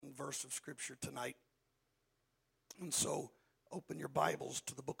verse of Scripture tonight. And so open your Bibles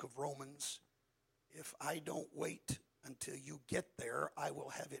to the book of Romans. If I don't wait until you get there, I will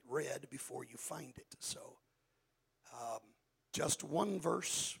have it read before you find it. So just one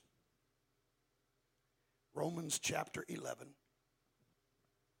verse, Romans chapter 11.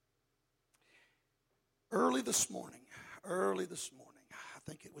 Early this morning, I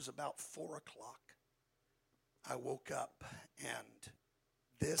think it was about 4 o'clock, I woke up and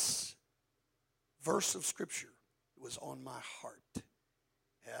this verse of Scripture was on my heart.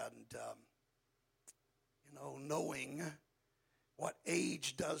 And, knowing what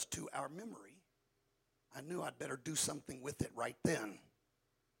age does to our memory, I knew I'd better do something with it right then.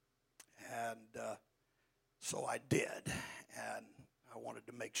 And so I did. And I wanted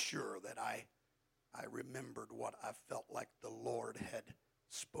to make sure that I remembered what I felt like the Lord had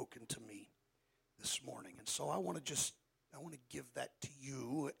spoken to me this morning. And so I want to give that to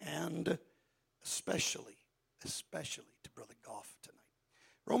you, and especially to Brother Goff tonight.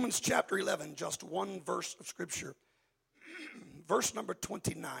 Romans chapter 11, just one verse of Scripture. Verse number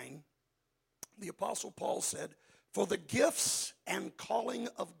 29, the Apostle Paul said, "For the gifts and calling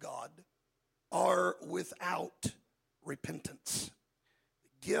of God are without repentance."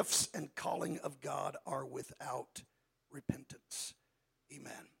 The gifts and calling of God are without repentance.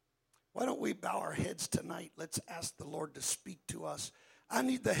 Amen. Why don't we bow our heads tonight? Let's ask the Lord to speak to us. I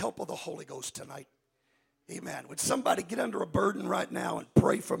need the help of the Holy Ghost tonight. Amen. Would somebody get under a burden right now and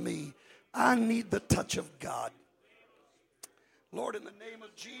pray for me? I need the touch of God. Lord, in the name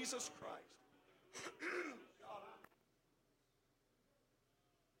of Jesus Christ.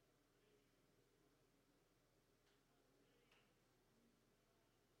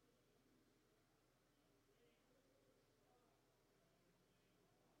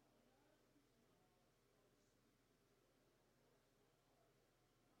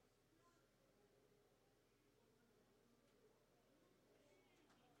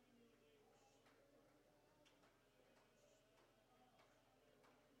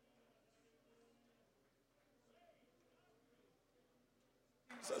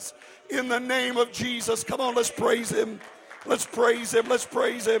 Jesus. In the name of Jesus. Come on, let's praise him. Let's praise him. Let's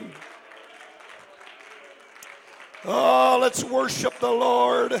praise him. Oh, let's worship the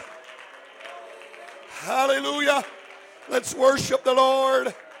Lord. Hallelujah. Let's worship the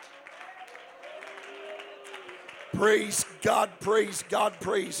Lord. Praise God, praise God,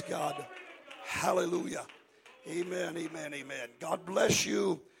 praise God. Hallelujah. Amen, amen, amen. God bless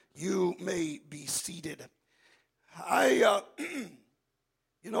you. You may be seated.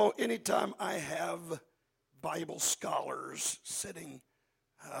 Anytime I have Bible scholars sitting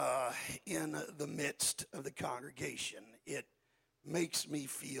in the midst of the congregation, it makes me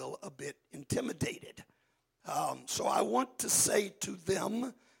feel a bit intimidated. So I want to say to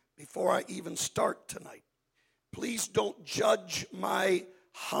them before I even start tonight, please don't judge my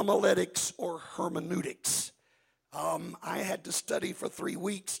homiletics or hermeneutics. I had to study for 3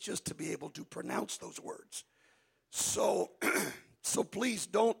 weeks just to be able to pronounce those words. So please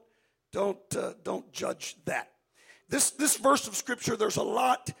don't judge that. This verse of Scripture, there's a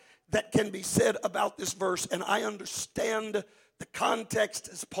lot that can be said about this verse, and I understand the context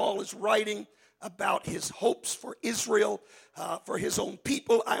as Paul is writing about his hopes for Israel, for his own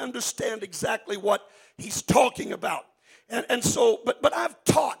people. I understand exactly what he's talking about. And so, but I've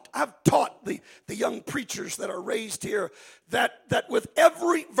taught the young preachers that are raised here that with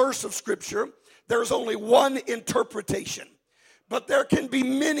every verse of Scripture, there's only one interpretation, but there can be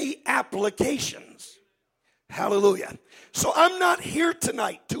many applications. Hallelujah. So I'm not here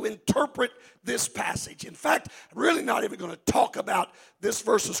tonight to interpret this passage. In fact, I'm really not even going to talk about this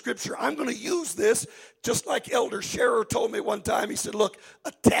verse of Scripture. I'm going to use this just like Elder Scherer told me one time. He said, look,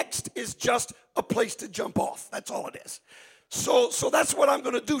 a text is just a place to jump off. That's all it is. So that's what I'm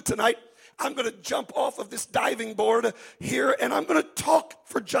going to do tonight. I'm going to jump off of this diving board here, and I'm going to talk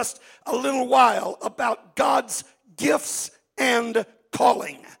for just a little while about God's gifts and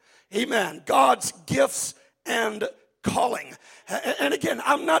calling. Amen. God's gifts and calling. And again,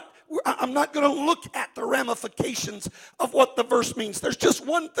 I'm not going to look at the ramifications of what the verse means. There's just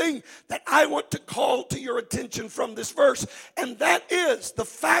one thing that I want to call to your attention from this verse, and that is the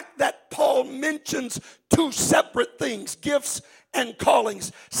fact that Paul mentions two separate things, gifts and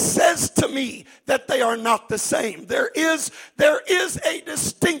callings, says to me that they are not the same. There is a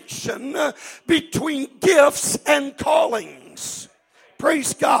distinction between gifts and callings.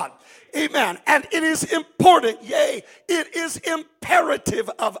 Praise God. Amen. And it is important, yea, it is imperative imperative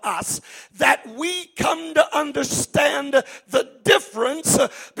of us that we come to understand the difference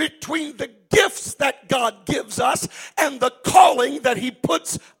between the gifts that God gives us and the calling that He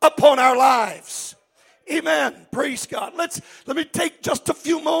puts upon our lives. Amen. Praise God. Let me take just a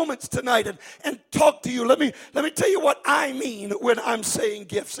few moments tonight and talk to you. Let me tell you what I mean when I'm saying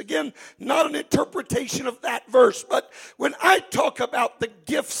gifts. Again, not an interpretation of that verse, but when I talk about the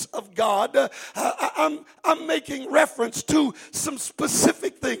gifts of God, I'm making reference to some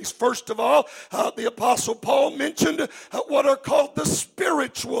specific things. First of all, the Apostle Paul mentioned what are called the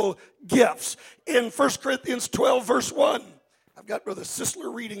spiritual gifts in 1 Corinthians 12, verse 1. I've got Brother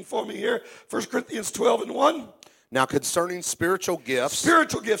Sisler reading for me here. 1 Corinthians 12 and 1. Now concerning spiritual gifts.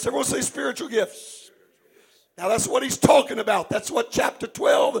 Spiritual gifts. Everyone say spiritual gifts. Now that's what he's talking about. That's what chapter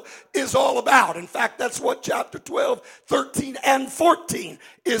 12 is all about. In fact, that's what chapter 12, 13, and 14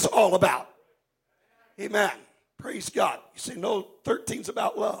 is all about. Amen. Praise God. You say, no, 13's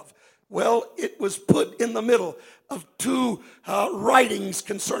about love. Well, it was put in the middle of two writings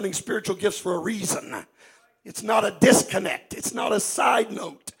concerning spiritual gifts for a reason. It's not a disconnect. It's not a side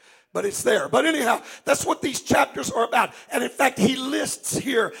note, but it's there. But anyhow, that's what these chapters are about. And in fact, he lists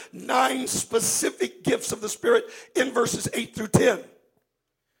here 9 specific gifts of the Spirit in verses 8 through 10.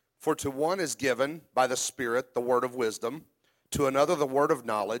 For to one is given by the Spirit the word of wisdom, to another the word of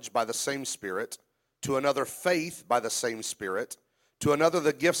knowledge by the same Spirit, to another faith by the same Spirit, to another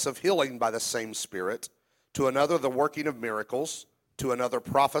the gifts of healing by the same Spirit, to another the working of miracles, to another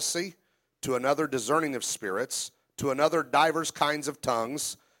prophecy, to another discerning of spirits, to another divers kinds of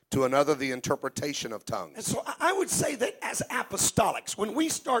tongues, to another the interpretation of tongues. And so I would say that as apostolics, when we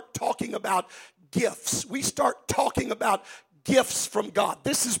start talking about gifts, we start talking about gifts from God.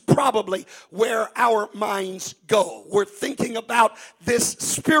 This is probably where our minds go. We're thinking about this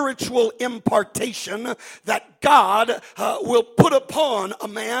spiritual impartation that God will put upon a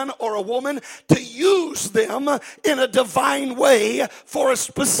man or a woman to use them in a divine way for a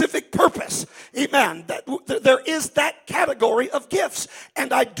specific purpose. Amen. There is that category of gifts,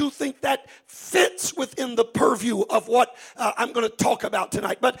 and I do think that fits within the purview of what I'm going to talk about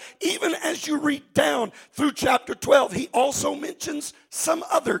tonight. But even as you read down through chapter 12, he also mentions some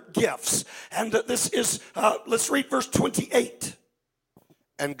other gifts. And this is, let's read verse 28.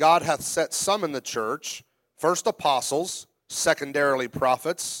 And God hath set some in the church, first apostles, secondarily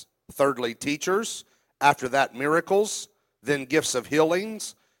prophets, thirdly teachers, after that miracles, then gifts of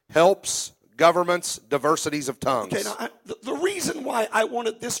healings, helps, governments, diversities of tongues. Okay, now the reason why I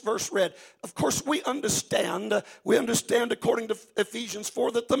wanted this verse read, of course we understand according to Ephesians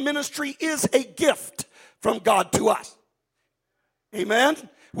 4 that the ministry is a gift from God to us. Amen?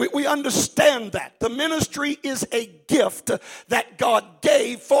 We understand that. The ministry is a gift that God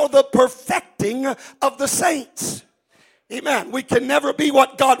gave for the perfecting of the saints. Amen. We can never be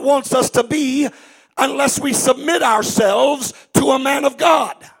what God wants us to be unless we submit ourselves to a man of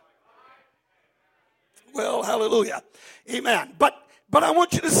God. Well, hallelujah. Amen. But I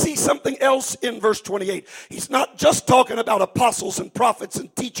want you to see something else in verse 28. He's not just talking about apostles and prophets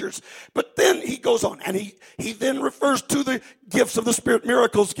and teachers, but then he goes on and he then refers to the gifts of the Spirit,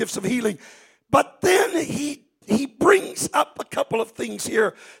 miracles, gifts of healing. But then he brings up a couple of things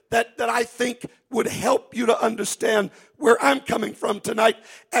here that I think would help you to understand where I'm coming from tonight,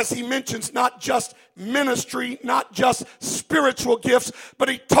 as he mentions not just ministry, not just spiritual gifts, but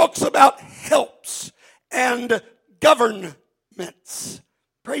he talks about helps and governments.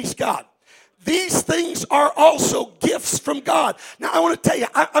 Praise God. These things are also gifts from God. Now, I want to tell you,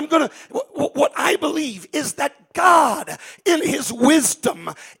 what I believe is that God, in his wisdom,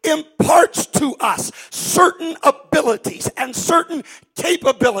 imparts to us certain abilities and certain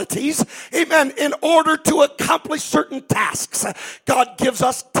capabilities, amen, in order to accomplish certain tasks. God gives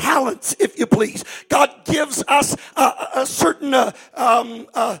us talents, if you please. God gives us a certain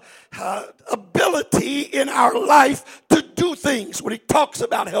ability in our life to do things. When he talks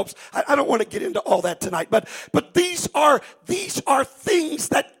about helps, I don't want to get into all that tonight, but these are things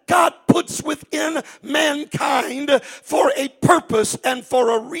that God puts within mankind for a purpose and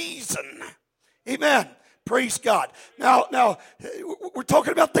for a reason. Amen. Praise God. Now we're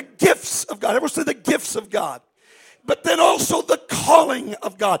talking about the gifts of God. Everyone say the gifts of God. But then also the calling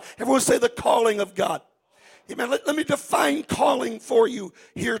of God. Everyone say the calling of God. Amen. Let me define calling for you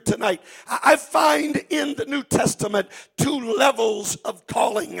here tonight. I find in the New Testament 2 levels of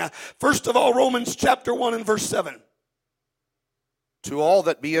calling. First of all, Romans chapter 1 and verse 7. To all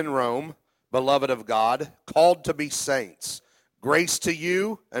that be in Rome, beloved of God, called to be saints, Grace to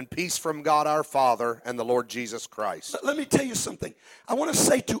you and peace from God our Father and the Lord Jesus Christ. Let me tell you something. I want to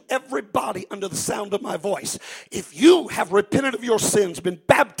say to everybody under the sound of my voice, if you have repented of your sins, been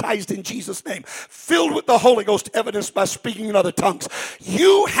baptized in Jesus' name, filled with the Holy Ghost, evidenced by speaking in other tongues,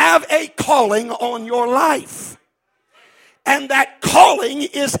 you have a calling on your life. And that calling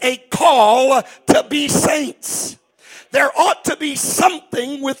is a call to be saints. There ought to be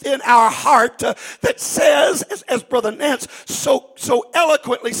something within our heart that says, as Brother Nance so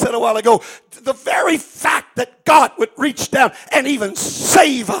eloquently said a while ago, the very fact that God would reach down and even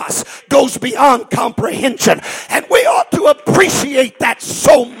save us goes beyond comprehension. And we ought to appreciate that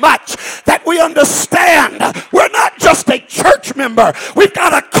so much that we understand we're not just a church member. We've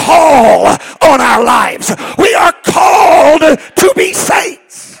got a call on our lives. We are called to be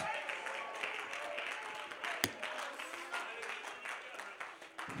saints.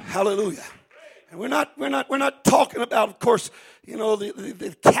 Hallelujah. And we're not talking about, of course,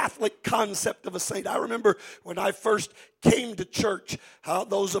 the Catholic concept of a saint. I remember when I first came to church,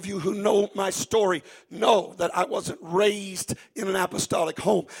 those of you who know my story know that I wasn't raised in an apostolic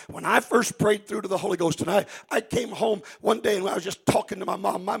home. When I first prayed through to the Holy Ghost, and I came home one day and I was just talking to my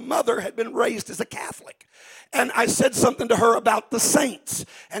mom. My mother had been raised as a Catholic. And I said something to her about the saints.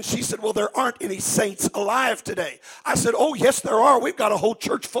 And she said, well, there aren't any saints alive today. I said, oh, yes, there are. We've got a whole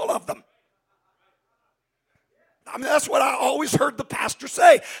church full of them. I mean, that's what I always heard the pastor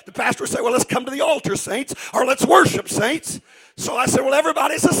say. The pastor would say, well, let's come to the altar, saints, or let's worship, saints. So I said, well,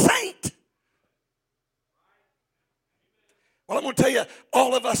 everybody's a saint. Well, I'm going to tell you,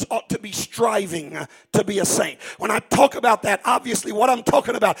 all of us ought to be striving to be a saint. When I talk about that, obviously what I'm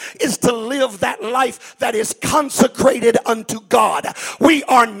talking about is to live that life that is consecrated unto God. We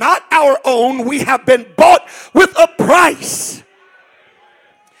are not our own. We have been bought with a price.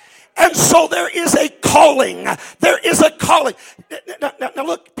 And so there is a calling. There is a calling. Now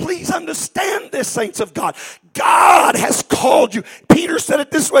look, please understand this, saints of God. God has called you. Peter said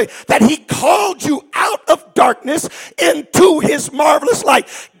it this way, that he called you out of darkness into his marvelous light.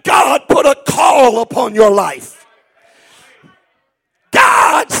 God put a call upon your life.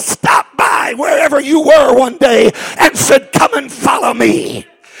 God stopped by wherever you were one day and said, come and follow me.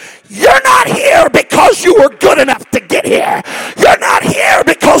 You're not here because you were good enough to get here. You're not here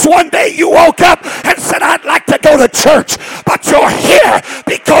because one day you woke up and said, I'd like to go to church. But you're here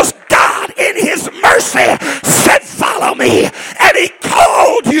because God in his mercy said, follow me. And he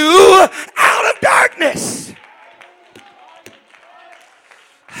called you out of darkness.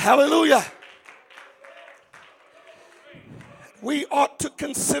 Hallelujah. We ought to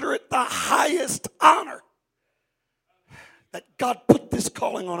consider it the highest honor that God put this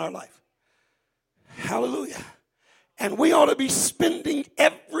calling on our life. Hallelujah. And we ought to be spending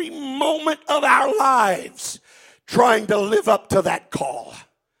every moment of our lives trying to live up to that call.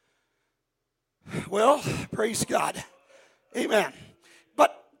 Well, praise God. Amen.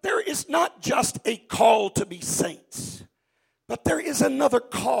 But there is not just a call to be saints, but there is another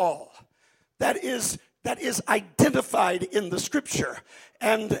call that is identified in the scripture.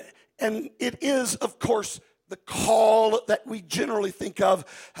 And it is, of course, the call that we generally think of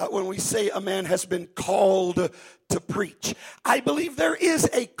when we say a man has been called to preach. I believe there is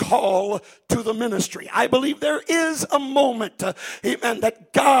a call to the ministry. I believe there is a moment, amen,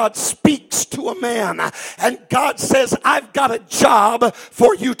 that God speaks to a man and God says, I've got a job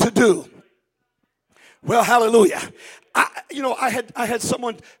for you to do. Well, hallelujah. I had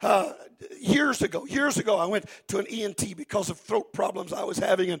someone years ago, I went to an ENT because of throat problems I was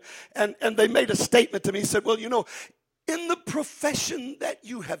having, and they made a statement to me. He said, well, in the profession that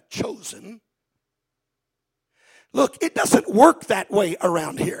you have chosen, look, it doesn't work that way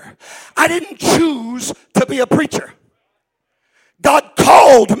around here. I didn't choose to be a preacher. God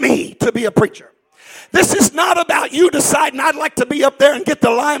called me to be a preacher. This is not about you deciding I'd like to be up there and get the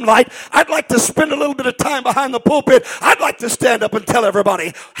limelight. I'd like to spend a little bit of time behind the pulpit. I'd like to stand up and tell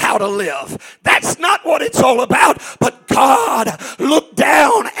everybody how to live. That's not what it's all about. But God looked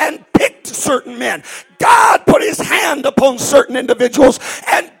down and picked certain men. God put his hand upon certain individuals,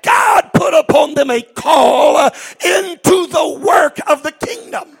 and God put upon them a call into the work of the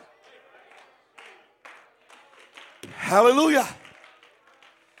kingdom. Hallelujah.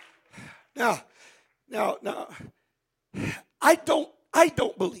 Now, I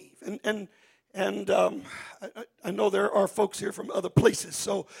don't believe, and I know there are folks here from other places.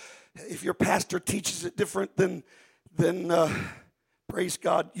 So, if your pastor teaches it different, then praise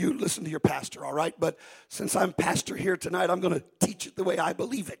God, you listen to your pastor, all right? But since I'm pastor here tonight, I'm going to teach it the way I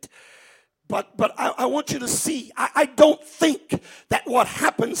believe it. But I want you to see, I don't think that what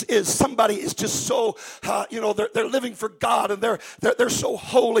happens is somebody is just so, they're living for God, and they're so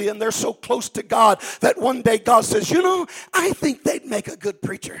holy and they're so close to God that one day God says, I think they'd make a good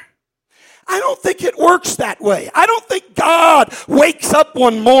preacher. I don't think it works that way. I don't think God wakes up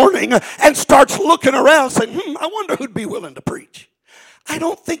one morning and starts looking around saying, I wonder who'd be willing to preach. I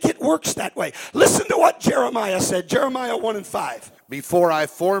don't think it works that way. Listen to what Jeremiah said, Jeremiah 1:5. Before I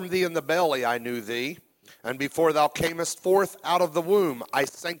formed thee in the belly, I knew thee. And before thou camest forth out of the womb, I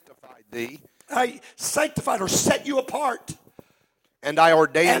sanctified thee. I sanctified or set you apart. And I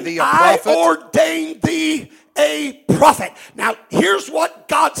ordained And thee a prophet. I ordained thee a prophet. Now, here's what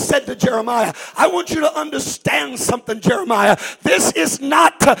God said to Jeremiah. I want you to understand something, Jeremiah. This is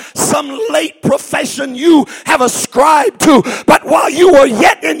not some late profession you have ascribed to, but while you were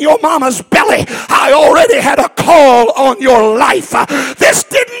yet in your mama's belly, I already had a call on your life. This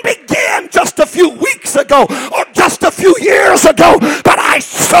didn't begin just a few weeks ago or just a few years ago, but I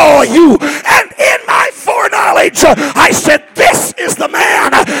saw you, and in my foreknowledge, I said, this is the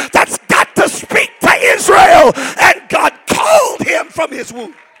man that's got to speak to Israel. And God called him from his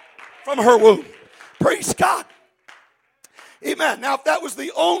womb, from her womb. Praise God. Amen. Now, if that was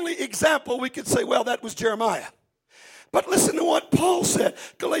the only example, we could say, well, that was Jeremiah. But listen to what Paul said,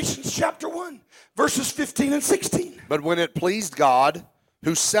 Galatians chapter 1, verses 15 and 16. But when it pleased God,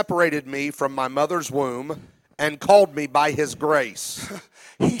 who separated me from my mother's womb and called me by his grace.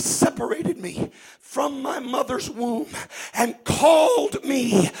 He separated me from my mother's womb and called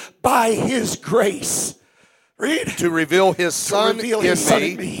me by his grace. Read. To reveal his son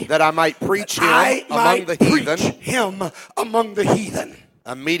in me, that I might preach him among the heathen. Him among the heathen.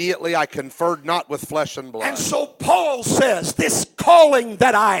 Immediately I conferred not with flesh and blood. And so Paul says, this calling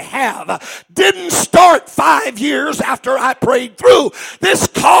that I have didn't start 5 years after I prayed through. This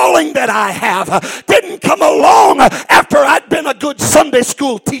calling that I have didn't come along after I'd been a good Sunday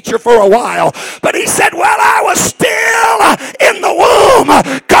school teacher for a while. But he said, while I was still in the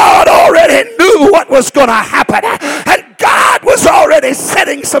womb, God already knew what was going to happen. And God was already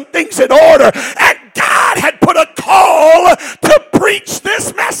setting some things in order. And God had put a call to preach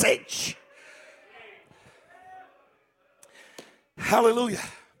this message. Hallelujah.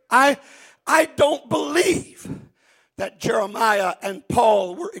 I don't believe that Jeremiah and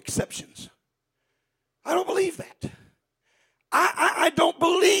Paul were exceptions. I don't believe that. I don't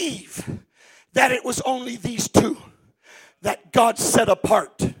believe that it was only these two that God set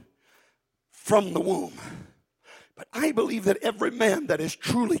apart from the womb. But I believe that every man that is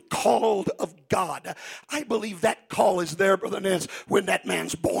truly called of God, I believe that call is there, Brother Nance, when that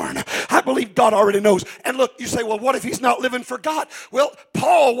man's born. I believe God already knows. And look, you say, well, what if he's not living for God? Well,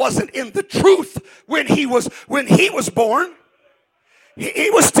 Paul wasn't in the truth when he was born. He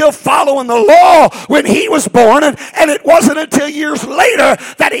was still following the law when he was born, and it wasn't until years later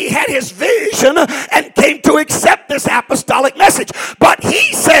that he had his vision and came to accept this apostolic message. But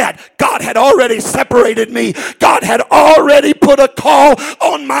he said, God had already separated me. God had already put a call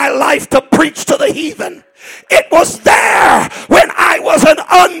on my life to preach to the heathen. It was there when I was an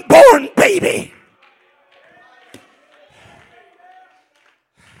unborn baby.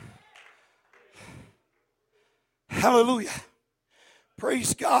 Hallelujah.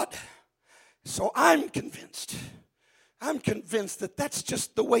 Praise God. So I'm convinced that that's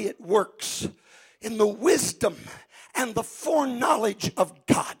just the way it works in the wisdom and the foreknowledge of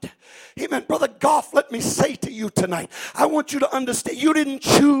God. Amen. Brother Goff, let me say to you tonight, I want you to understand, you didn't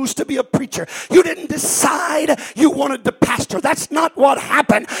choose to be a preacher. You didn't decide you wanted to pastor. That's not what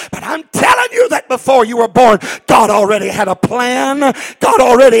happened. But I'm telling you that before you were born, God already had a plan. God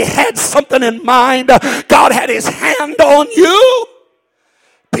already had something in mind. God had his hand on you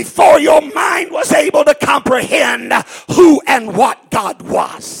before your mind was able to comprehend who and what God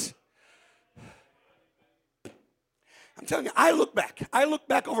was. I'm telling you, I look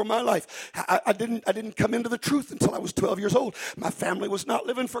back over my life. I didn't come into the truth until I was 12 years old. My family was not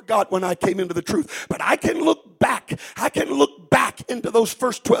living for God when I came into the truth. But I can look back into those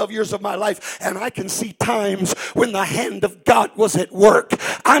first 12 years of my life, and I can see times when the hand of God was at work.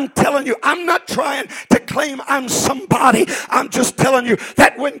 I'm telling you, I'm not trying to claim I'm somebody. I'm just telling you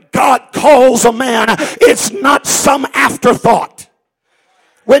that when God calls a man, it's not some afterthought.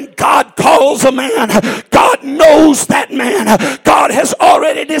 When God calls a man, God knows that man. God has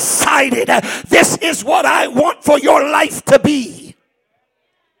already decided, this is what I want for your life to be.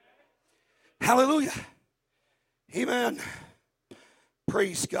 Hallelujah. Amen.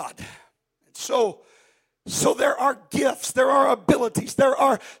 Praise God. So there are gifts, there are abilities, there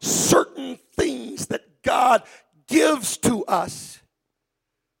are certain things that God gives to us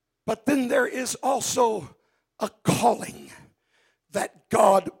But then there is also a calling that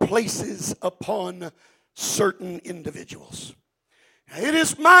God places upon certain individuals. It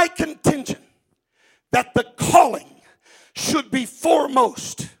is my contention that the calling should be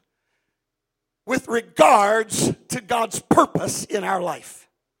foremost with regards to God's purpose in our life.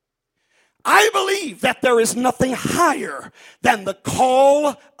 I believe that there is nothing higher than the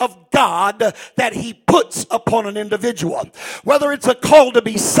call of God that He puts upon an individual. Whether it's a call to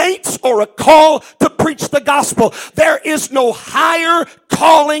be saints or a call to preach the gospel, there is no higher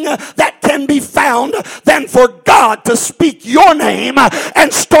calling that can be found than for God to speak your name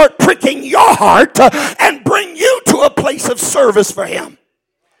and start pricking your heart and bring you to a place of service for Him.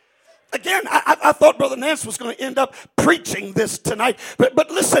 Again, I thought Brother Nance was going to end up preaching this tonight. But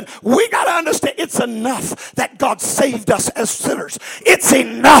listen, we got to understand it's enough that God saved us as sinners. It's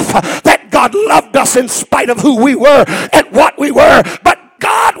enough that God loved us in spite of who we were and what we were. But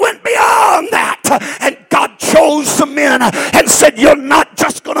God went beyond that. And God chose some men and said, you're not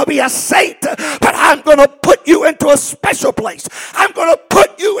just going to be a saint, but I'm going to put you into a special place. I'm going to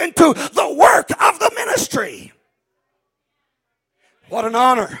put you into the work of the ministry. What an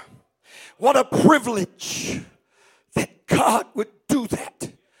honor. What a privilege that God would do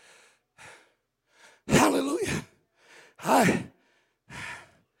that. Hallelujah. I'm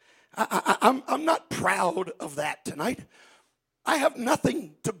not proud of that tonight. I have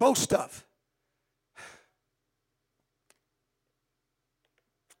nothing to boast of.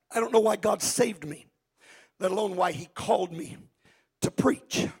 I don't know why God saved me, let alone why He called me to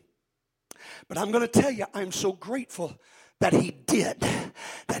preach. But I'm going to tell you, I'm so grateful that He did,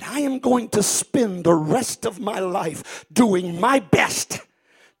 that I am going to spend the rest of my life doing my best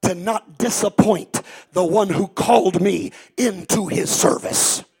to not disappoint the one who called me into His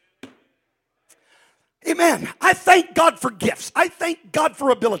service. Amen. I thank God for gifts. I thank God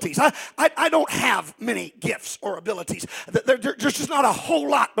for abilities. I don't have many gifts or abilities. There's just not a whole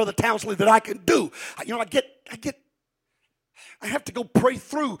lot, Brother Townsley, that I can do. I have to go pray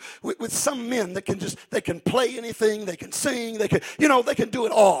through with some men that they can play anything, they can sing, they can do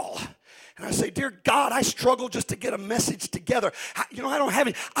it all. And I say, dear God, I struggle just to get a message together. I don't have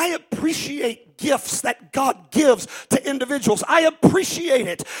any. I appreciate gifts that God gives to individuals. I appreciate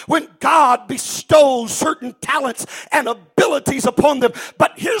it when God bestows certain talents and abilities upon them.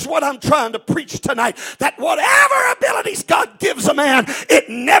 But here's what I'm trying to preach tonight, that whatever abilities God gives a man, it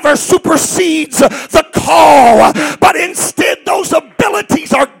never supersedes the call. But instead, those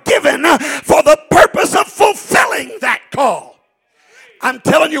abilities are given for the purpose of fulfilling that call. I'm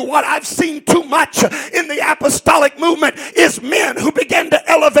telling you, what I've seen too much in the apostolic movement is men who begin to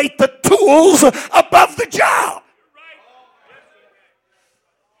elevate the tools above the job.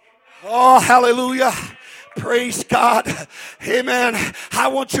 Oh, hallelujah. Praise God. Amen. I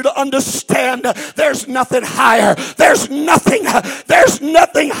want you to understand there's nothing higher. There's nothing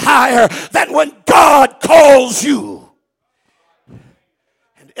higher than when God calls you.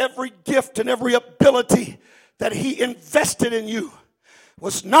 And every gift and every ability that He invested in you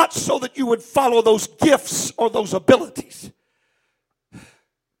was not so that you would follow those gifts or those abilities,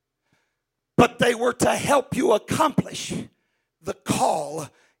 but they were to help you accomplish the call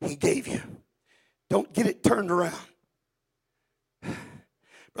He gave you. Don't get it turned around.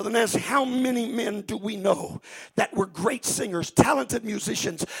 Brother Nancy, how many men do we know that were great singers, talented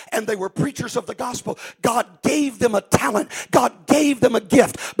musicians, and they were preachers of the gospel? God gave them a talent. God gave them a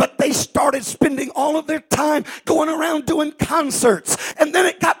gift. But they started spending all of their time going around doing concerts. And then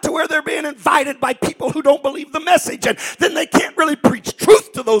it got to where they're being invited by people who don't believe the message. And then they can't really preach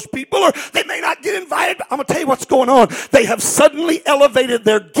truth to those people, or they may not get invited. But I'm going to tell you what's going on. They have suddenly elevated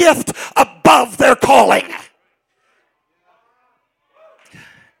their gift above their calling.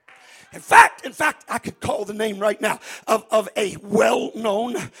 In fact, I could call the name right now of a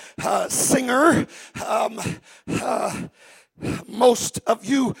well-known singer. Most of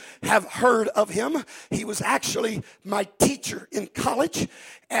you have heard of him. He was actually my teacher in college,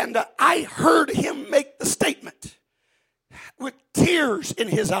 and I heard him make the statement with tears in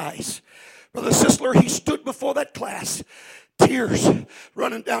his eyes. Brother Sisler, he stood before that class, tears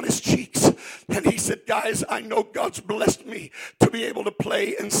running down his cheeks. And he said, guys, I know God's blessed me to be able to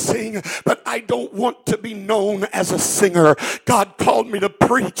play and sing, but I don't want to be known as a singer. God called me to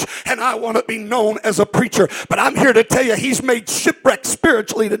preach, and I want to be known as a preacher. But I'm here to tell you, he's made shipwreck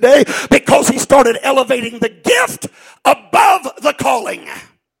spiritually today because he started elevating the gift above the calling.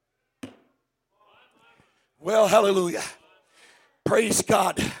 Well, hallelujah. Praise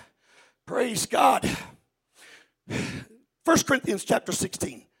God. Praise God. 1 Corinthians chapter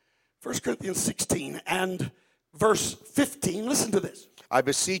 16. 1 Corinthians 16 and verse 15. Listen to this. I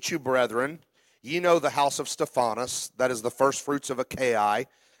beseech you, brethren, ye know the house of Stephanas, that is the first fruits of Achaia,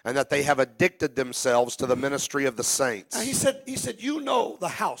 and that they have addicted themselves to the ministry of the saints. Now he said, you know the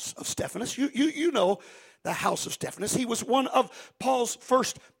house of Stephanas. You know the house of Stephanas. He was one of Paul's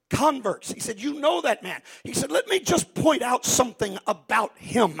first converts. He said, you know that man. He said, let me just point out something about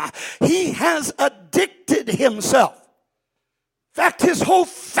him. He has addicted himself. In fact, his whole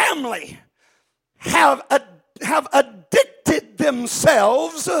family have addicted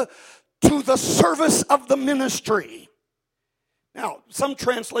themselves to the service of the ministry. Now, some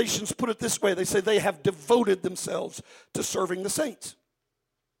translations put it this way. They say they have devoted themselves to serving the saints.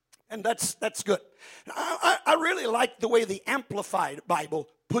 And that's good. I really like the way the Amplified Bible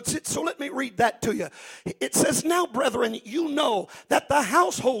puts it, so let me read that to you. It says, now, brethren, you know that the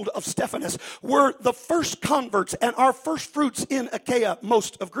household of Stephanas were the first converts and our first fruits in Achaia,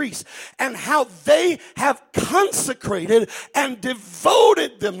 most of Greece, and how they have consecrated and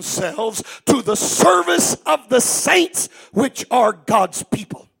devoted themselves to the service of the saints, which are God's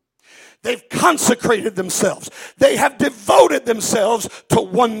people. They've consecrated themselves. They have devoted themselves to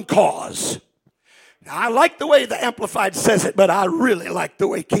one cause. Now, I like the way the Amplified says it, but I really like the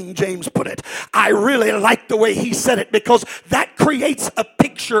way King James put it. I really like the way he said it, because that creates a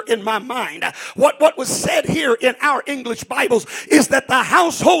picture in my mind. What was said here in our English Bibles is that the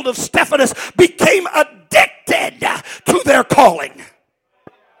household of Stephanas became addicted to their calling.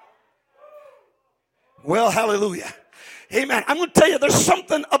 Well, hallelujah. Amen. I'm going to tell you, there's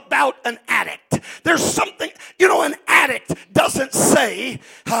something about an addict. There's something, an addict doesn't say,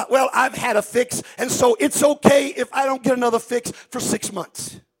 well, I've had a fix, and so it's okay if I don't get another fix for 6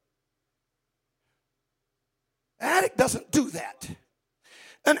 months. An addict doesn't do that.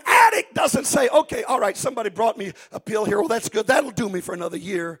 An addict doesn't say, okay, all right, somebody brought me a pill here. Well, that's good. That'll do me for another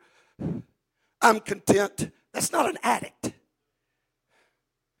year. I'm content. That's not an addict.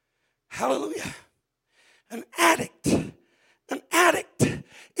 Hallelujah. An addict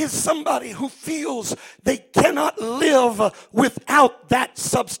is somebody who feels they cannot live without that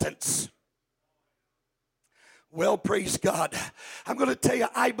substance. Well, praise God. I'm going to tell you,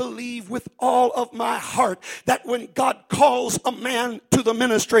 I believe with all of my heart that when God calls a man to the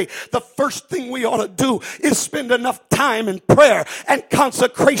ministry, the first thing we ought to do is spend enough time in prayer and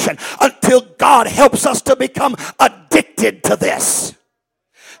consecration until God helps us to become addicted to this.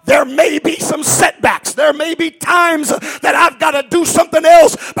 There may be some setbacks. There may be times that I've got to do something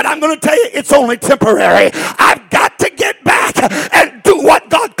else, but I'm going to tell you it's only temporary. I've got to get back and do what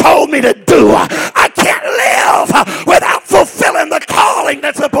God called me to do. I can't live without fulfilling the calling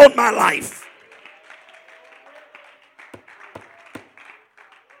that's upon my life.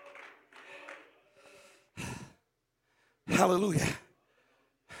 Hallelujah.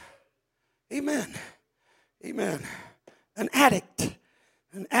 Amen. Amen. An addict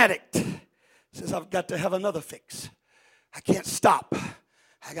says, I've got to have another fix. I can't stop.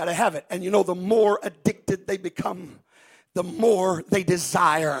 I got to have it. And the more addicted they become, the more they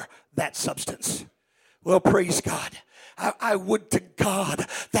desire that substance. Well, praise God. I would to God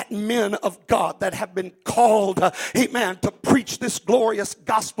that men of God that have been called, amen, to preach this glorious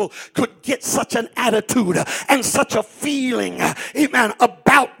gospel could get such an attitude and such a feeling, amen,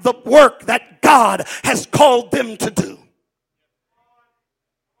 about the work that God has called them to do.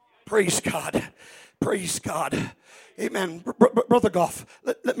 Praise God. Praise God. Amen. Brother Goff,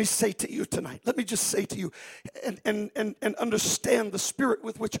 let me say to you tonight, let me just say to you and understand the spirit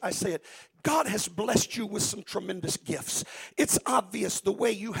with which I say it. God has blessed you with some tremendous gifts. It's obvious the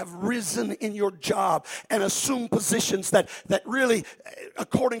way you have risen in your job and assumed positions that really,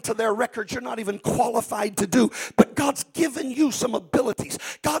 according to their records, you're not even qualified to do. But God's given you some abilities.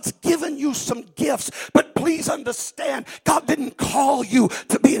 God's given you some gifts. But please understand, God didn't call you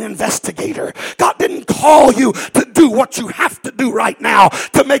to be an investigator. God didn't call you to do what you have to do right now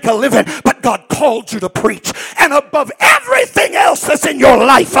to make a living. But God called you to preach. And above everything else that's in your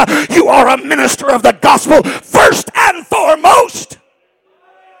life, you are a minister of the gospel first and foremost.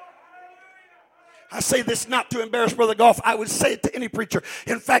 I say this not to embarrass Brother Goff. I would say it to any preacher.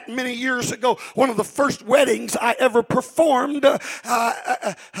 In fact, many years ago, one of the first weddings I ever performed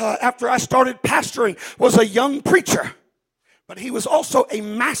after I started pastoring was a young preacher. But he was also a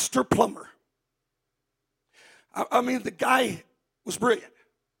master plumber. I mean, the guy was brilliant.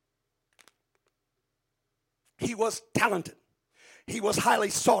 He was talented. He was highly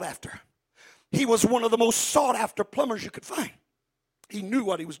sought after. He was one of the most sought after plumbers you could find. He knew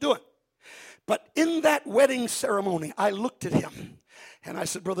what he was doing. But in that wedding ceremony, I looked at him and I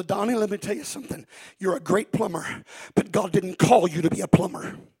said, Brother Donnie, let me tell you something. You're a great plumber, but God didn't call you to be a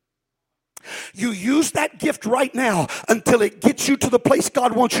plumber. You use that gift right now until it gets you to the place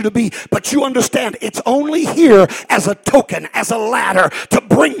God wants you to be. But you understand it's only here as a token, as a ladder to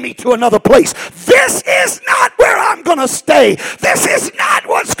bring me to another place. This is not where I'm going to stay. This is not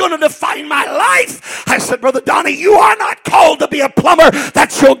what's going to define my life. I said, Brother Donnie, you are not called to be a plumber.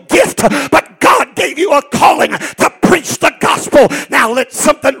 That's your gift. But God gave you a calling to preach the gospel. Now let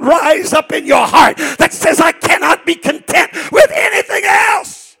something rise up in your heart that says, I cannot be content with anything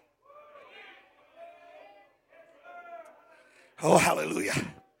else. Oh, hallelujah.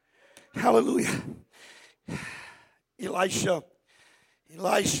 Hallelujah. Elisha,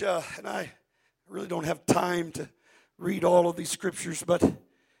 and I really don't have time to read all of these scriptures, but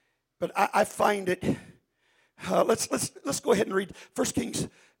I find it. Let's go ahead and read 1 Kings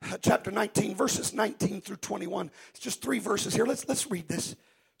chapter 19, verses 19 through 21. It's just 3 verses here. Let's read this.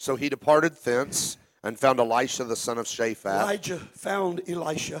 So he departed thence and found Elisha the son of Shaphat. Elijah found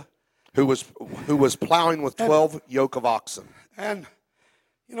Elisha, who was plowing with 12 yoke of oxen. And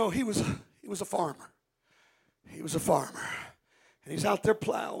you know, he was a farmer. He was a farmer. And he's out there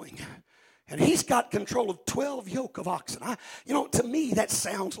plowing. And he's got control of 12 yoke of oxen. To me that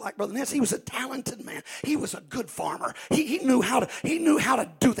sounds like, Brother Nance, he was a talented man. He was a good farmer. He knew how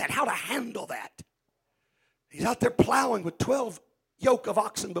to do that, how to handle that. He's out there plowing with 12 yoke of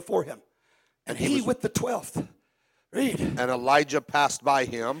oxen before him. And he with the 12th. Read. And Elijah passed by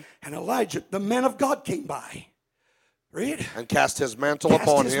him. And Elijah, the man of God, came by. Read. And cast his mantle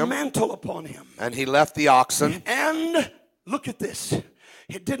upon him. And he left the oxen. And look at this.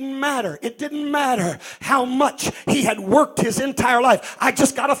 It didn't matter. It didn't matter how much he had worked his entire life. I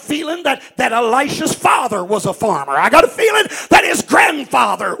just got a feeling that Elisha's father was a farmer. I got a feeling that his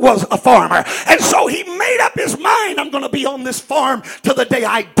grandfather was a farmer. And so he made up his mind, I'm going to be on this farm till the day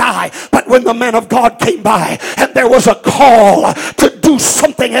I die. But when the man of God came by and there was a call to do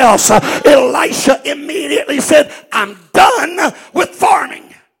something else, Elisha immediately said, I'm done with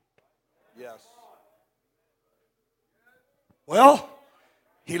farming. Yes. Well,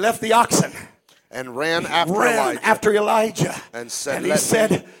 he left the oxen and ran after Elijah. And said, he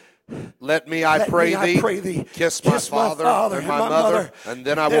said, Let me, I pray thee, kiss my father and my mother, and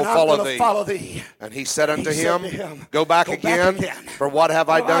then I will follow thee. And he said unto him, Go back again, for what have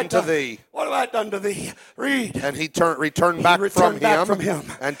I done to thee? What have I done to thee? Read. And he returned back from him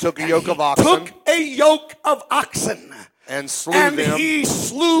and took a yoke of oxen. Took a yoke of oxen. And he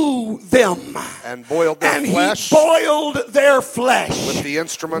slew them. And boiled their flesh. He boiled their flesh. With the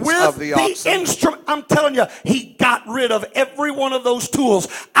instruments of the oxen. I'm telling you, he got rid of every one of those tools.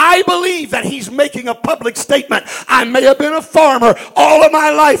 I believe that he's making a public statement. I may have been a farmer all of my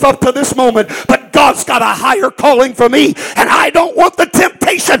life up to this moment, but God's got a higher calling for me. And I don't want the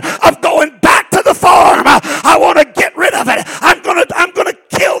temptation of going back to the farm. I want to get rid of it. I'm going to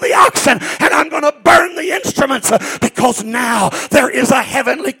kill the oxen and I'm going to burn the instruments because now there is a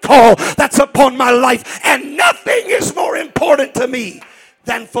heavenly call that's upon my life, and nothing is more important to me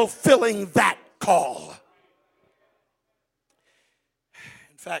than fulfilling that call.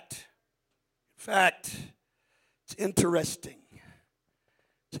 In fact, it's interesting.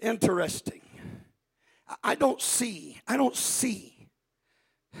 It's interesting. I don't see,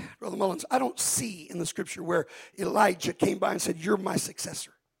 Brother Mullins, I don't see in the scripture where Elijah came by and said, you're my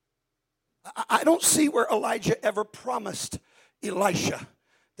successor. I don't see where Elijah ever promised Elisha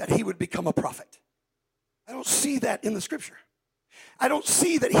that he would become a prophet. I don't see that in the scripture. I don't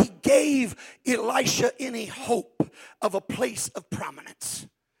see that he gave Elisha any hope of a place of prominence.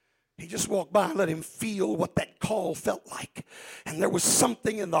 He just walked by and let him feel what that call felt like. And there was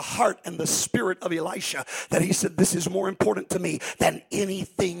something in the heart and the spirit of Elisha that he said, this is more important to me than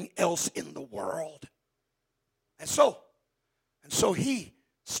anything else in the world. And so he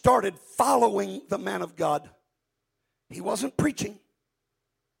started following the man of God. He wasn't preaching.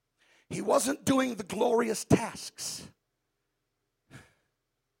 He wasn't doing the glorious tasks.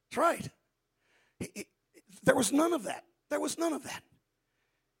 That's right. There was none of that.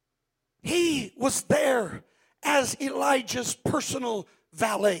 He was there as Elijah's personal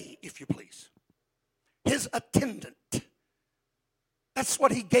valet, if you please. His attendant. That's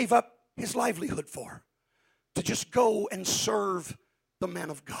what he gave up his livelihood for. To just go and serve the man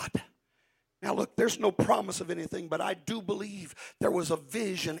of God. Now look, there's no promise of anything, but I do believe there was a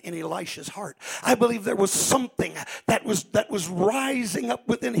vision in Elisha's heart. I believe there was something that was rising up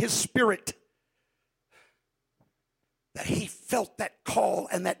within his spirit. That he felt that call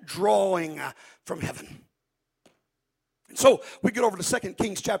and that drawing from heaven. So we get over to 2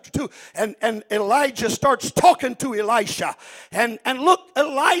 Kings chapter 2, and Elijah starts talking to Elisha. And look,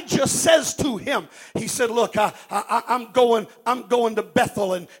 Elijah says to him, he said, look, I'm going to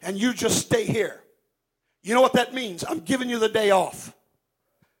Bethel, and you just stay here. You know what that means? I'm giving you the day off.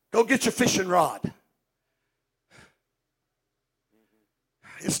 Go get your fishing rod.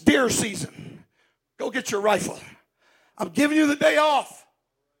 It's deer season. Go get your rifle. I'm giving you the day off.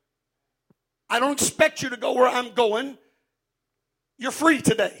 I don't expect you to go where I'm going. You're free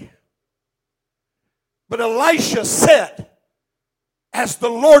today. But Elisha said, as the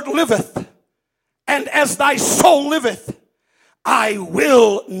Lord liveth, and as thy soul liveth, I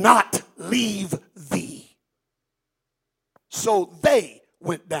will not leave thee. So they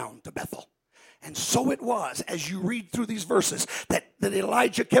went down to Bethel. And so it was, as you read through these verses, that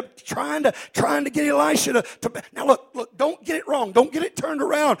Elijah kept trying to get Elisha to. Now look, don't get it wrong. Don't get it turned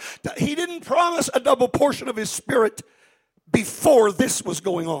around. He didn't promise a double portion of his spirit before this was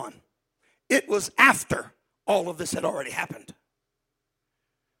going on. It was after all of this had already happened.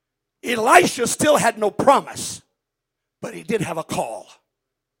 Elisha still had no promise, but he did have a call.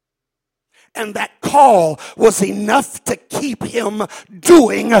 And that call was enough to keep him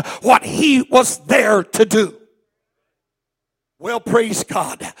doing what he was there to do. Well, praise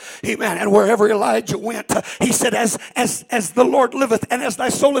God. Amen. And wherever Elijah went, he said, as the Lord liveth and as thy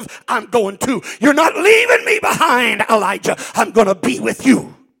soul liveth, I'm going too. You're not leaving me behind, Elijah. I'm going to be with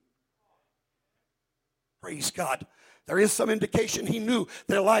you. Praise God. There is some indication he knew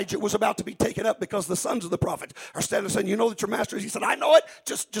that Elijah was about to be taken up, because the sons of the prophet are standing saying, you know that your master is. He said, I know it.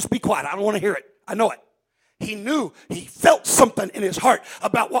 Just be quiet. I don't want to hear it. I know it. He knew, he felt something in his heart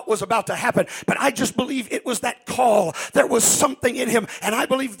about what was about to happen. But I just believe it was that call. There was something in him. And I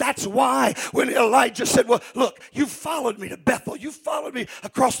believe that's why when Elijah said, well, look, you followed me to Bethel. You followed me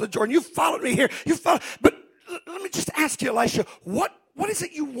across the Jordan. You followed me here. But let me just ask you, Elisha, what is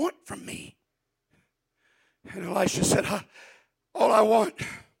it you want from me? And Elisha said, all I want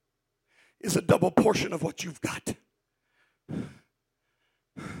is a double portion of what you've got.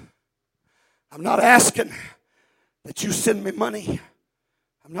 I'm not asking that you send me money.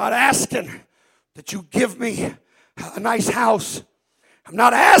 I'm not asking that you give me a nice house. I'm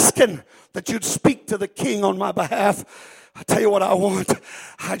not asking that you'd speak to the king on my behalf. I tell you what I want.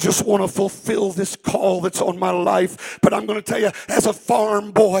 I just want to fulfill this call that's on my life. But I'm going to tell you, as a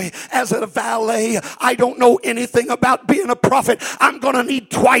farm boy, as a valet, I don't know anything about being a prophet. I'm going to need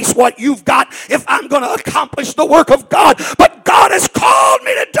twice what you've got if I'm going to accomplish the work of God. But God has called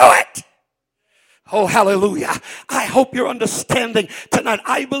me to do it. Oh, hallelujah. I hope you're understanding tonight.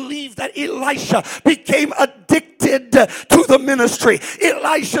 I believe that Elisha became addicted to the ministry.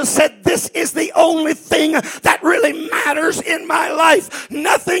 Elisha said, this is the only thing that really matters in my life.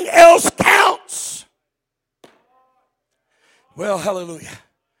 Nothing else counts. Well, hallelujah.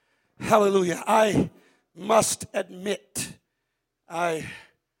 Hallelujah. I must admit,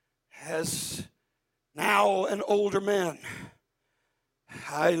 as now an older man,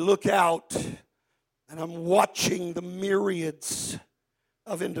 I look out and I'm watching the myriads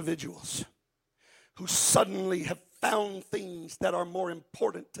of individuals who suddenly have found things that are more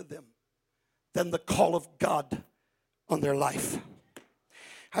important to them than the call of God on their life.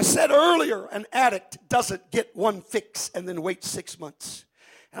 I said earlier, an addict doesn't get one fix and then wait 6 months.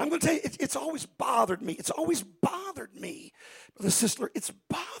 And I'm going to tell you, it's always bothered me. It's always bothered me, Brother Sisler. It's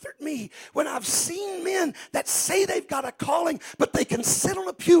bothered me when I've seen men that say they've got a calling, but they can sit on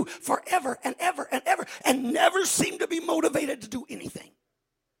a pew forever and ever and ever and never seem to be motivated to do anything.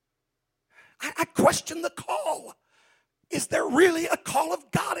 I question the call. Is there really a call of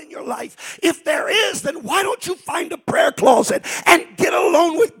God in your life? If there is, then why don't you find a prayer closet and get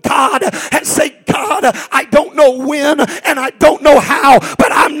alone with God and say, God, I don't know when and I don't know how,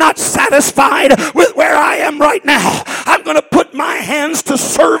 but I'm not satisfied with where I am right now. I'm going to put my hands to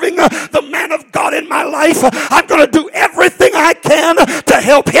serving the man of God in my life. I'm going to do everything I can to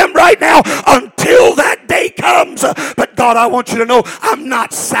help him right now until that day comes. But God, I want you to know I'm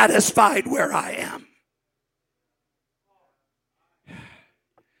not satisfied where I am.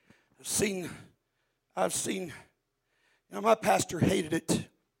 I've seen, my pastor hated it.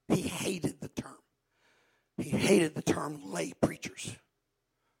 He hated the term. He hated the term lay preachers.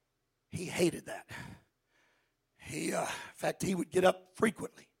 He hated that. In fact, he would get up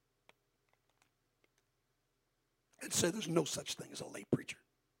frequently and say there's no such thing as a lay preacher.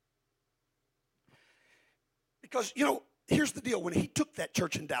 Because, here's the deal. When he took that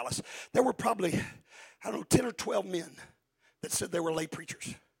church in Dallas, there were probably, 10 or 12 men that said they were lay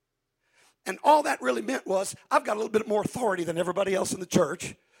preachers. And all that really meant was, I've got a little bit more authority than everybody else in the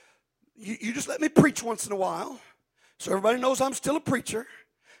church. You just let me preach once in a while. So everybody knows I'm still a preacher.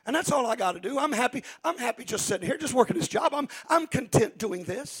 And that's all I got to do. I'm happy. I'm happy just sitting here, just working this job. I'm content doing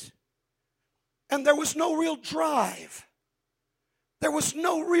this. And there was no real drive. There was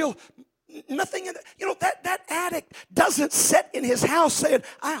no real, nothing in it. You know, that addict doesn't sit in his house saying,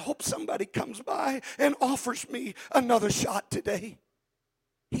 I hope somebody comes by and offers me another shot today.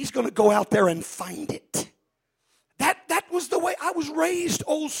 He's going to go out there and find it. That was the way I was raised,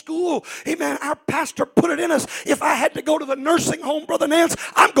 old school. Amen. Our pastor put it in us. If I had to go to the nursing home, Brother Nance,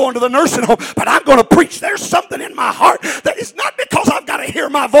 I'm going to the nursing home, but I'm going to preach. There's something in my heart that is not because I've got to hear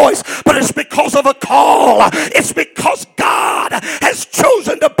my voice, but it's because of a call. It's because God has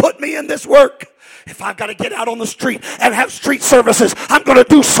chosen to put me in this work. If I've got to get out on the street and have street services, I'm going to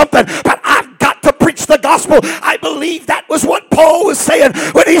do something, but I've got to preach the gospel. I believe that was what Paul was saying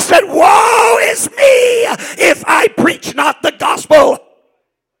when he said, woe is me if I preach not the gospel.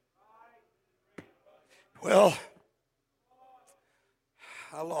 Well,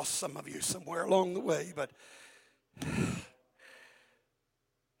 I lost some of you somewhere along the way, but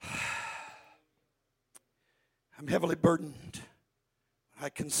I'm heavily burdened. I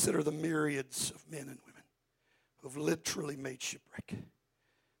consider the myriads of men and women who have literally made shipwreck.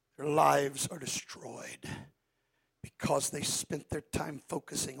 Their lives are destroyed because they spent their time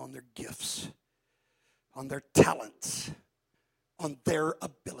focusing on their gifts, on their talents, on their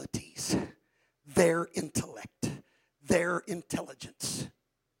abilities, their intellect, their intelligence.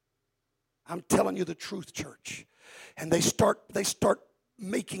 I'm telling you the truth, church. And they start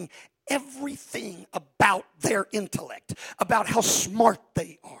making everything about their intellect, about how smart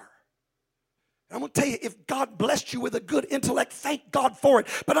they are. And I'm going to tell you, if God blessed you with a good intellect, thank God for it.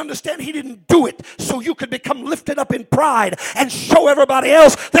 But understand, He didn't do it so you could become lifted up in pride and show everybody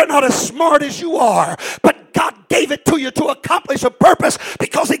else they're not as smart as you are. But God gave it to you to accomplish a purpose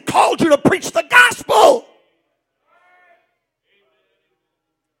because He called you to preach the gospel.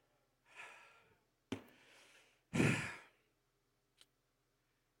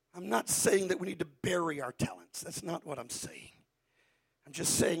 I'm not saying that we need to bury our talents. That's not what I'm saying. I'm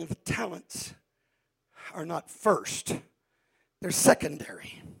just saying the talents are not first. They're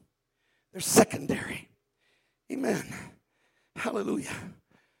secondary. They're secondary. Amen. Hallelujah.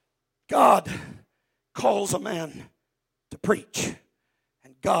 God calls a man to preach,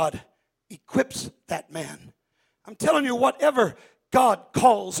 and God equips that man. I'm telling you, whatever God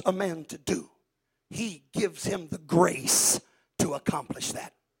calls a man to do, He gives him the grace to accomplish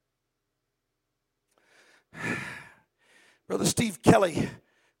that. Brother Steve Kelly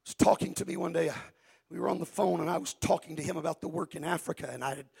was talking to me one day. We were on the phone, and I was talking to him about the work in Africa, and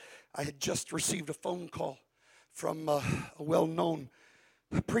I had just received a phone call from a well-known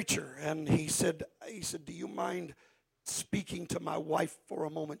preacher, and he said, do you mind speaking to my wife for a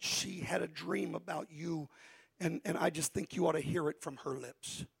moment? She had a dream about you, and I just think you ought to hear it from her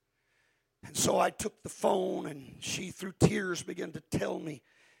lips. And so I took the phone, and she, through tears, began to tell me.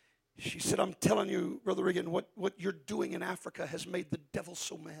 She said, I'm telling you, Brother Reagan, what you're doing in Africa has made the devil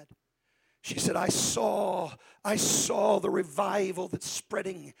so mad. She said, I saw the revival that's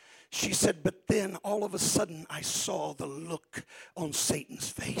spreading. She said, but then all of a sudden I saw the look on Satan's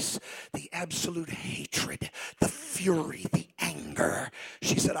face, the absolute hatred, the fury, the anger.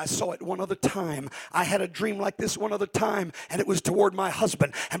 She said, I saw it one other time. I had a dream like this one other time, and it was toward my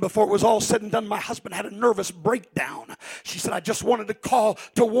husband. And before it was all said and done, my husband had a nervous breakdown. She said, I just wanted to call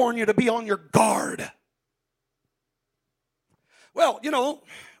to warn you to be on your guard. Well, you know,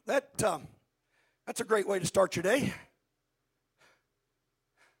 that's a great way to start your day.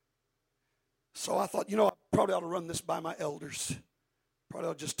 So I thought, I probably ought to run this by my elders. Probably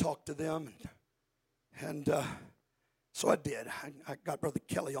ought to just talk to them. And so I did. I got Brother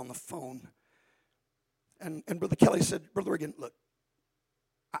Kelly on the phone. And Brother Kelly said, Brother Reagan, look,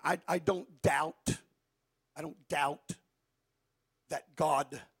 I don't doubt that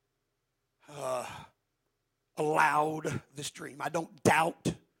God allowed this dream. I don't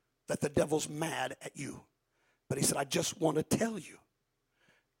doubt that the devil's mad at you. But he said, I just want to tell you,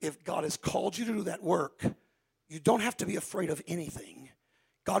 if God has called you to do that work, you don't have to be afraid of anything.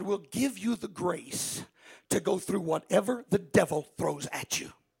 God will give you the grace to go through whatever the devil throws at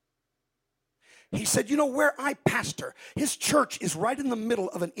you. He said, where I pastor, his church is right in the middle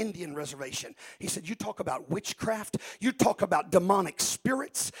of an Indian reservation. He said, you talk about witchcraft, you talk about demonic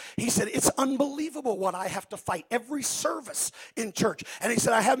spirits. He said, it's unbelievable what I have to fight every service in church. And he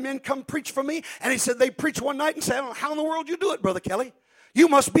said, I have men come preach for me. And he said, they preach one night and say, I don't know how in the world you do it, Brother Kelly. You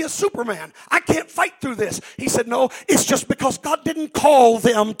must be a Superman. I can't fight through this. He said, no, it's just because God didn't call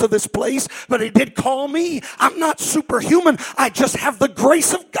them to this place, but He did call me. I'm not superhuman. I just have the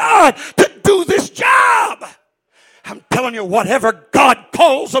grace of God to do this job. I'm telling you, whatever God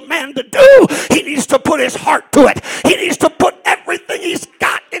calls a man to do, he needs to put his heart to it. He needs to put everything he's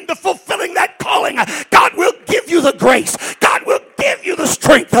got into fulfilling that calling. God will give you the grace. God will give you the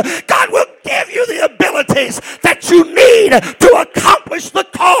strength. God will give you the abilities that you need to accomplish the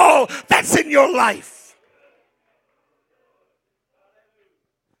call that's in your life.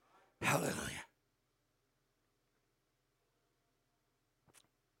 Hallelujah.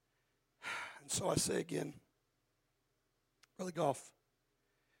 And so I say again, Brother Goff,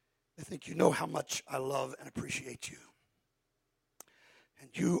 I think you know how much I love and appreciate you. And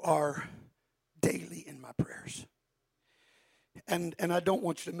you are daily in my prayers. And I don't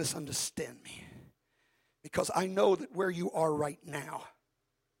want you to misunderstand me, because I know that where you are right now,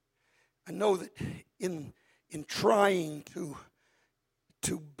 I know that in trying to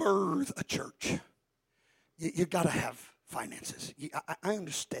birth a church, you got to have finances. I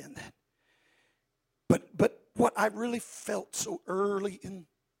understand that. But what I really felt so early in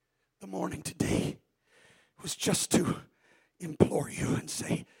the morning today was just to implore you and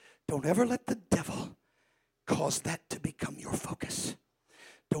say, don't ever let the devil cause that to become your focus.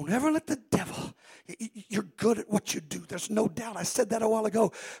 Don't ever let the devil, you're good at what you do. There's no doubt. I said that a while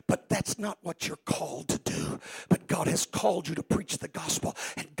ago, but that's not what you're called to do. But God has called you to preach the gospel,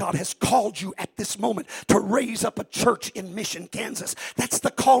 and God has called you at this moment to raise up a church in Mission, Kansas. That's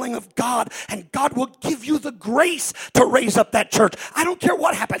the calling of God, and God will give you the grace to raise up that church. I don't care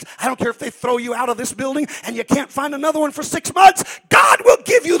what happens. I don't care if they throw you out of this building and you can't find another one for 6 months. God will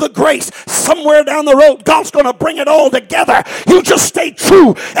give you the grace. Somewhere down the road, God's going to bring it all together. You just stay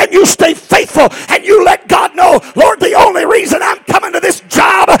true and you stay faithful and you let God know, Lord, the only reason I'm coming to this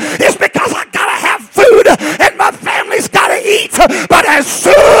job is because I got to have food and my family's got to eat. But as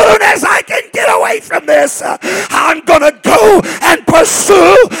soon as I can get away from this, I'm going to go and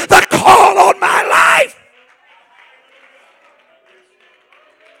pursue the call on my life.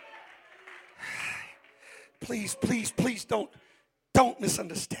 Please don't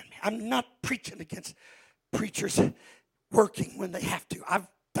misunderstand me. I'm not preaching against preachers working when they have to. I've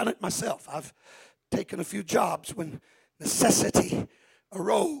done it myself. I've taken a few jobs when necessity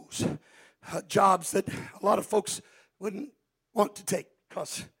arose. Jobs that a lot of folks wouldn't want to take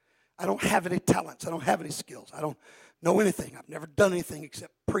because I don't have any talents. I don't have any skills. I don't know anything. I've never done anything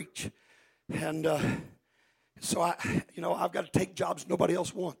except preach. And so I've got to take jobs nobody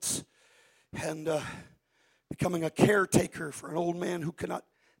else wants. And becoming a caretaker for an old man who cannot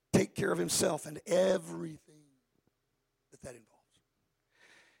take care of himself and everything that involves.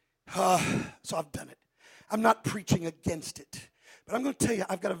 So I've done it. I'm not preaching against it. But I'm going to tell you,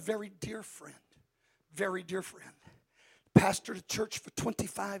 I've got a very dear friend, pastored a church for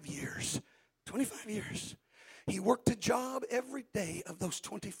 25 years. 25 years. He worked a job every day of those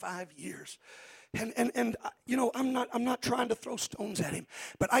 25 years. And I'm not trying to throw stones at him,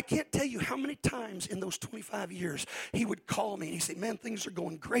 but I can't tell you how many times in those 25 years he would call me and he'd say, man, things are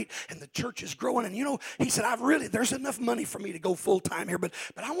going great and the church is growing. And he said, there's enough money for me to go full time here, but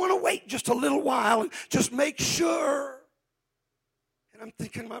I want to wait just a little while and just make sure. And I'm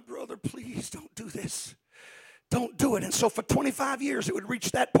thinking, my brother, please don't do this. Don't do it. And so for 25 years, it would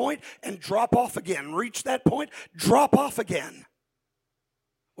reach that point and drop off again. Reach that point, drop off again.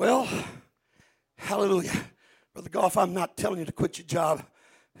 Well, hallelujah. Brother Goff, I'm not telling you to quit your job.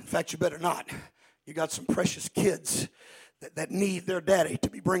 In fact, you better not. You got some precious kids that need their daddy to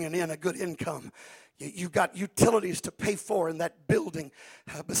be bringing in a good income. You've got utilities to pay for in that building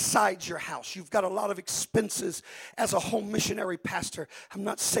besides your house. You've got a lot of expenses as a home missionary pastor. I'm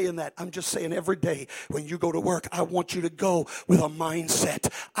not saying that. I'm just saying every day when you go to work, I want you to go with a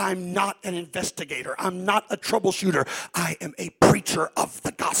mindset. I'm not an investigator. I'm not a troubleshooter. I am a preacher of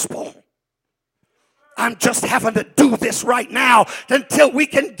the gospel. I'm just having to do this right now until we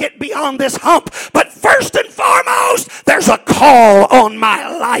can get beyond this hump. But first and foremost, there's a call on my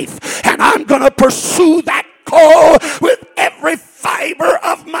life. And I'm going to pursue that call with every fiber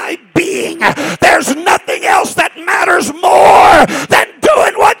of my being. There's nothing else that matters more than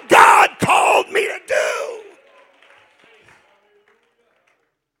doing what God called me to do.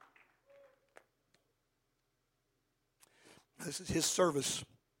 This is his service.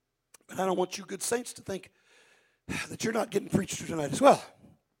 And I don't want you good saints to think that you're not getting preached to tonight as well.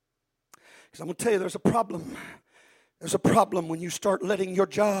 Because I'm going to tell you there's a problem. There's a problem when you start letting your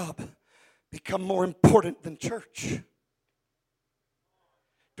job become more important than church.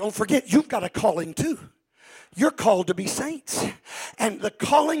 Don't forget, you've got a calling too. You're called to be saints. And the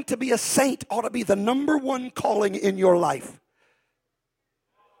calling to be a saint ought to be the number one calling in your life.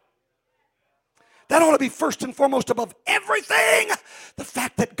 That ought to be first and foremost above everything. The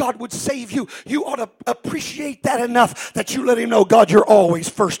fact that God would save you, you ought to appreciate that enough that you let him know, God, you're always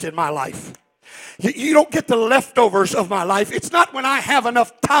first in my life. You don't get the leftovers of my life. It's not when I have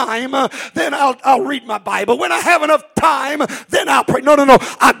enough time, then I'll read my Bible. When I have enough time, then I'll pray. No.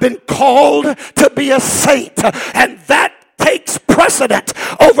 I've been called to be a saint, and that takes precedent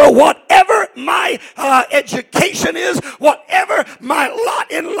over whatever my education is, whatever my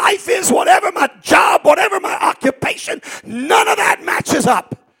lot in life is, whatever my job, whatever my occupation. None of that matches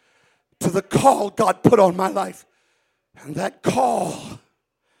up to the call God put on my life. And that call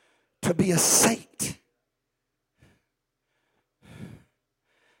to be a saint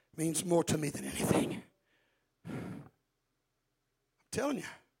means more to me than anything. I'm telling you,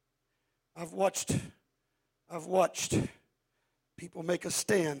 I've watched people make a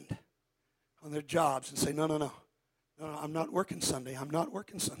stand on their jobs and say, no, I'm not working Sunday. I'm not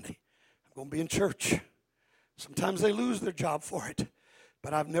working Sunday. I'm going to be in church. Sometimes they lose their job for it.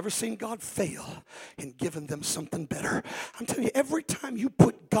 But I've never seen God fail in giving them something better. I'm telling you, every time you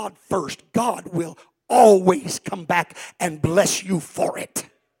put God first, God will always come back and bless you for it.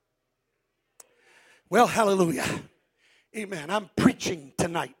 Well, hallelujah. Amen. I'm preaching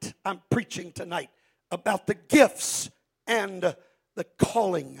tonight about the gifts and the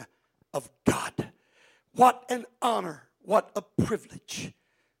calling of God. What an honor, what a privilege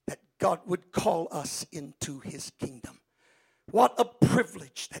that God would call us into his kingdom. What a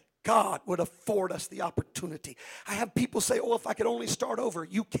privilege that God would afford us the opportunity. I have people say, oh, if I could only start over.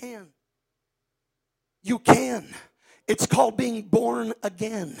 You can. You can. It's called being born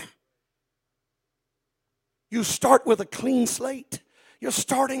again. You start with a clean slate. You're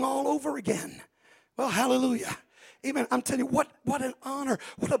starting all over again. Well, hallelujah. Amen. I'm telling you, what an honor,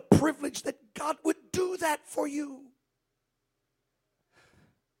 what a privilege that God would do that for you.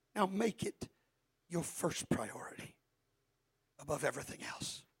 Now make it your first priority above everything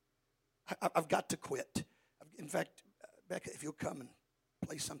else. I've got to quit. In fact, Becca, if you'll come and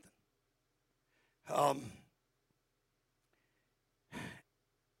play something.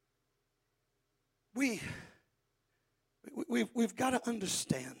 We've got to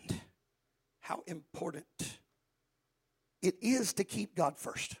understand how important it is to keep God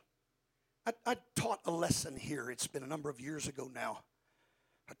first. I taught a lesson here. It's been a number of years ago now.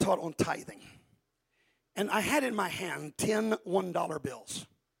 I taught on tithing. And I had in my hand 10 $1 bills.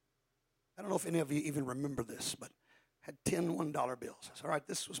 I don't know if any of you even remember this, but I had 10 $1 bills. I said, all right,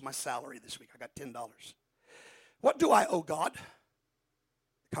 this was my salary this week. I got $10. What do I owe God?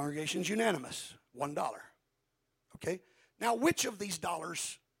 The congregation's unanimous, $1. Okay? Now, which of these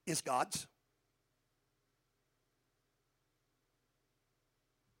dollars is God's?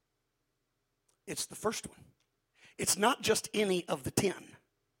 It's the first one. It's not just any of the 10.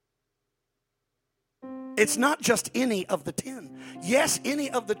 It's not just any of the 10. Yes,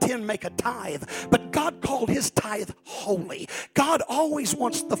 any of the 10 make a tithe, but God called his tithe holy. God always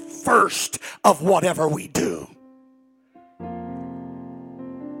wants the first of whatever we do.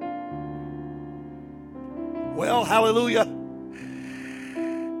 Well, hallelujah.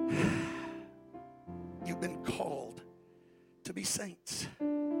 You've been called to be saints.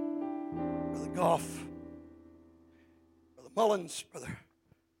 Brother Goff, Brother Mullins, Brother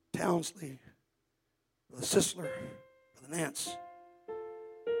Townsley, Brother Sisler, Brother Nance,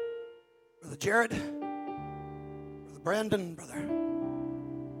 Brother Jared, Brother Brandon, Brother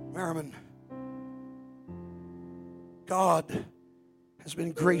Merriman. God has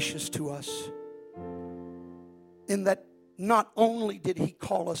been gracious to us in that not only did he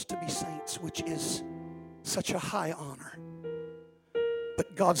call us to be saints, which is such a high honor,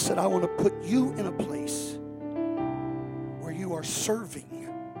 but God said, I want to put you in a place where you are serving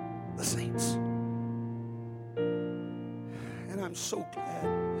the saints. And I'm so glad,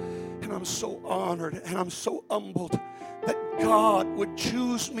 and I'm so honored, and I'm so humbled that God would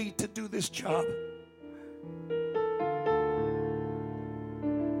choose me to do this job.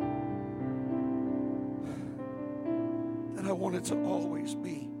 That I want it to always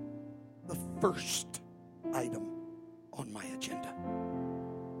be the first item on my agenda.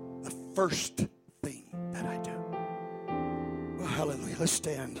 The first thing that I do. Well, hallelujah. Let's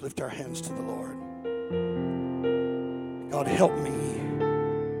stand, lift our hands to the Lord. God, help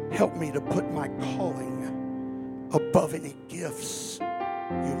me to put my calling above any gifts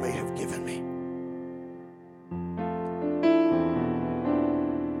you may have given me.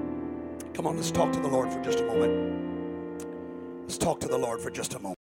 Come on, let's talk to the Lord for just a moment. Let's talk to the Lord for just a moment.